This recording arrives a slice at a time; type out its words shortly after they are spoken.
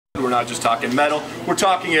we're not just talking metal, we're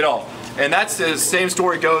talking it all. And that's the same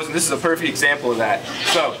story goes, and this is a perfect example of that.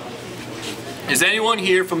 So, is anyone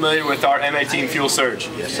here familiar with our M18 fuel surge?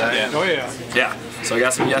 Yes, I am. Oh yeah. Yeah. So I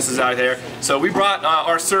got some yeses out there. So we brought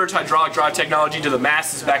our Surge hydraulic drive technology to the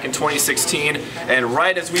masses back in 2016, and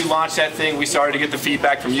right as we launched that thing, we started to get the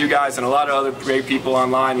feedback from you guys and a lot of other great people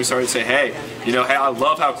online. We started to say, hey, you know, hey, I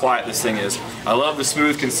love how quiet this thing is. I love the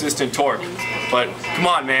smooth, consistent torque. But come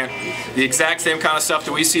on, man, the exact same kind of stuff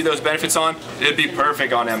that we see those benefits on, it'd be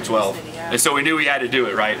perfect on M12. And so we knew we had to do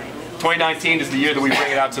it, right? 2019 is the year that we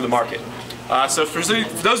bring it out to the market. So for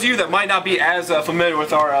those of you that might not be as familiar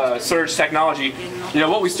with our surge technology, you know,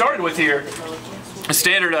 what we started with here, a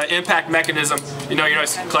standard impact mechanism, you know, your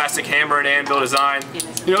classic hammer and anvil design.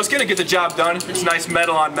 You know, it's going to get the job done. It's nice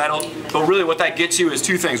metal on metal, but really what that gets you is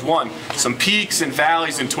two things. One, some peaks and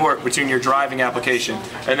valleys in torque between your driving application,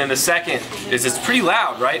 and then the second is it's pretty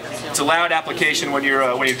loud, right? It's a loud application when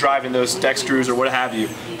you're driving those deck screws or what have you.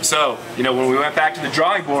 So, you know, when we went back to the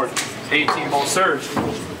drawing board, 18-volt surge,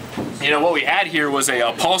 you know, what we had here was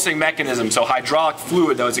a pulsing mechanism, so hydraulic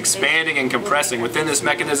fluid that was expanding and compressing within this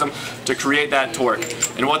mechanism to create that torque.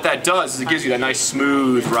 And what that does is it gives you that nice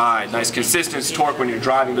smooth ride, nice consistent torque when you're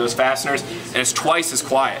driving those fasteners, and it's twice as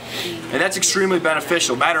quiet. And that's extremely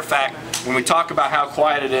beneficial. Matter of fact, when we talk about how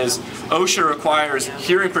quiet it is, OSHA requires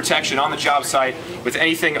hearing protection on the job site with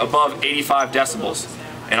anything above 85 decibels.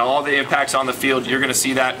 And all the impacts on the field, you're going to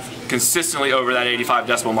see that consistently over that 85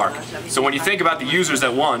 decibel mark. So when you think about the users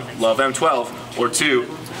that one, love M12, or two,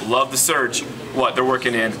 love the surge, what they're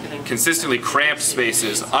working in, consistently cramped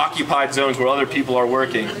spaces, occupied zones where other people are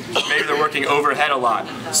working, maybe they're working overhead a lot.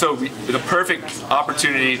 So the perfect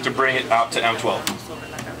opportunity to bring it out to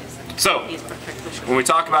M12. So when we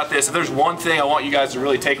talk about this, if there's one thing I want you guys to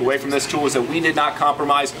really take away from this tool is that we did not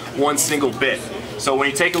compromise one single bit. So when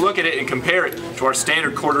you take a look at it and compare it to our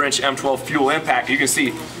standard 1/4 inch M12 fuel impact, you can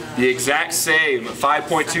see the exact same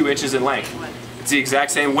 5.2 inches in length. It's the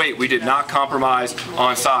exact same weight. We did not compromise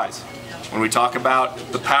on size. When we talk about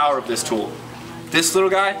the power of this tool, this little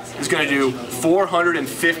guy is going to do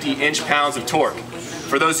 450 inch-pounds of torque.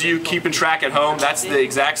 For those of you keeping track at home, that's the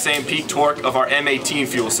exact same peak torque of our M18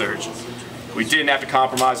 fuel surge. We didn't have to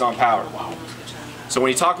compromise on power. So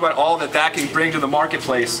when you talk about all that that can bring to the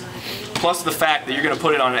marketplace, plus the fact that you're going to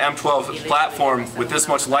put it on an M12 platform with this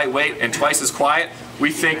much lightweight and twice as quiet,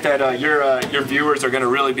 we think that your viewers are going to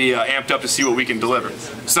really be amped up to see what we can deliver.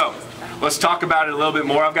 So let's talk about it a little bit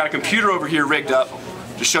more. I've got a computer over here rigged up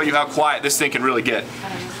to show you how quiet this thing can really get.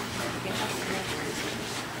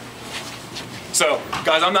 So,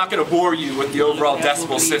 guys, I'm not going to bore you with the overall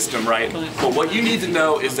decibel system, right? But what you need to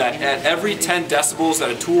know is that at every 10 decibels that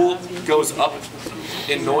a tool goes up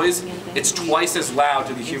in noise, it's twice as loud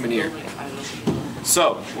to the human ear.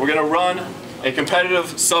 So, we're going to run a competitive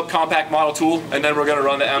subcompact model tool, and then we're going to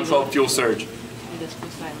run the M12 fuel surge.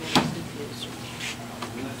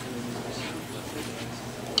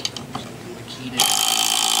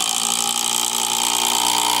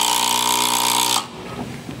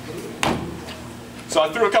 So I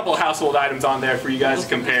threw a couple of household items on there for you guys to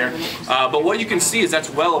compare. But what you can see is that's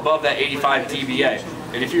well above that 85 dBA.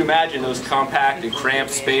 And if you imagine those compact and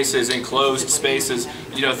cramped spaces, enclosed spaces,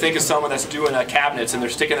 you know, think of someone that's doing cabinets and they're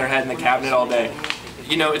sticking their head in the cabinet all day.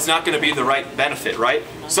 You know, it's not going to be the right benefit, right?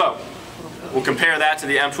 So we'll compare that to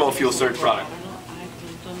the M12 fuel surge product.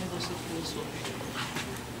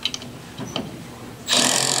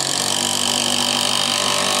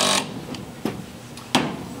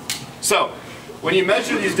 So, when you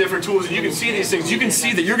measure these different tools and you can see these things, you can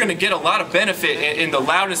see that you're going to get a lot of benefit in the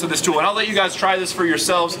loudness of this tool. And I'll let you guys try this for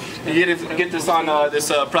yourselves and get this on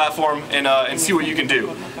this platform and see what you can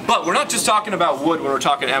do. But we're not just talking about wood when we're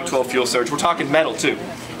talking M12 fuel surge, we're talking metal too.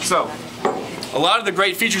 So, a lot of the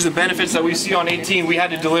great features and benefits that we see on 18, we had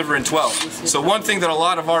to deliver in 12. So one thing that a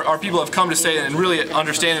lot of our people have come to say and really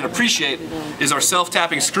understand and appreciate is our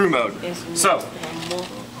self-tapping screw mode. So,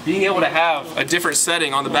 being able to have a different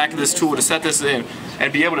setting on the back of this tool to set this in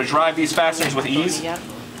and be able to drive these fasteners with ease.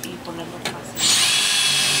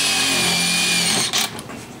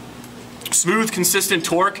 Smooth, consistent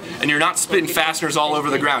torque, and you're not spitting fasteners all over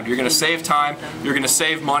the ground. You're going to save time, you're going to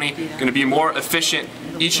save money, you're going to be more efficient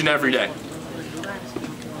each and every day.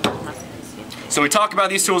 So we talk about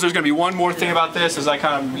these tools. There's going to be one more thing about this as I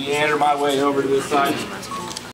kind of meander my way over to this side.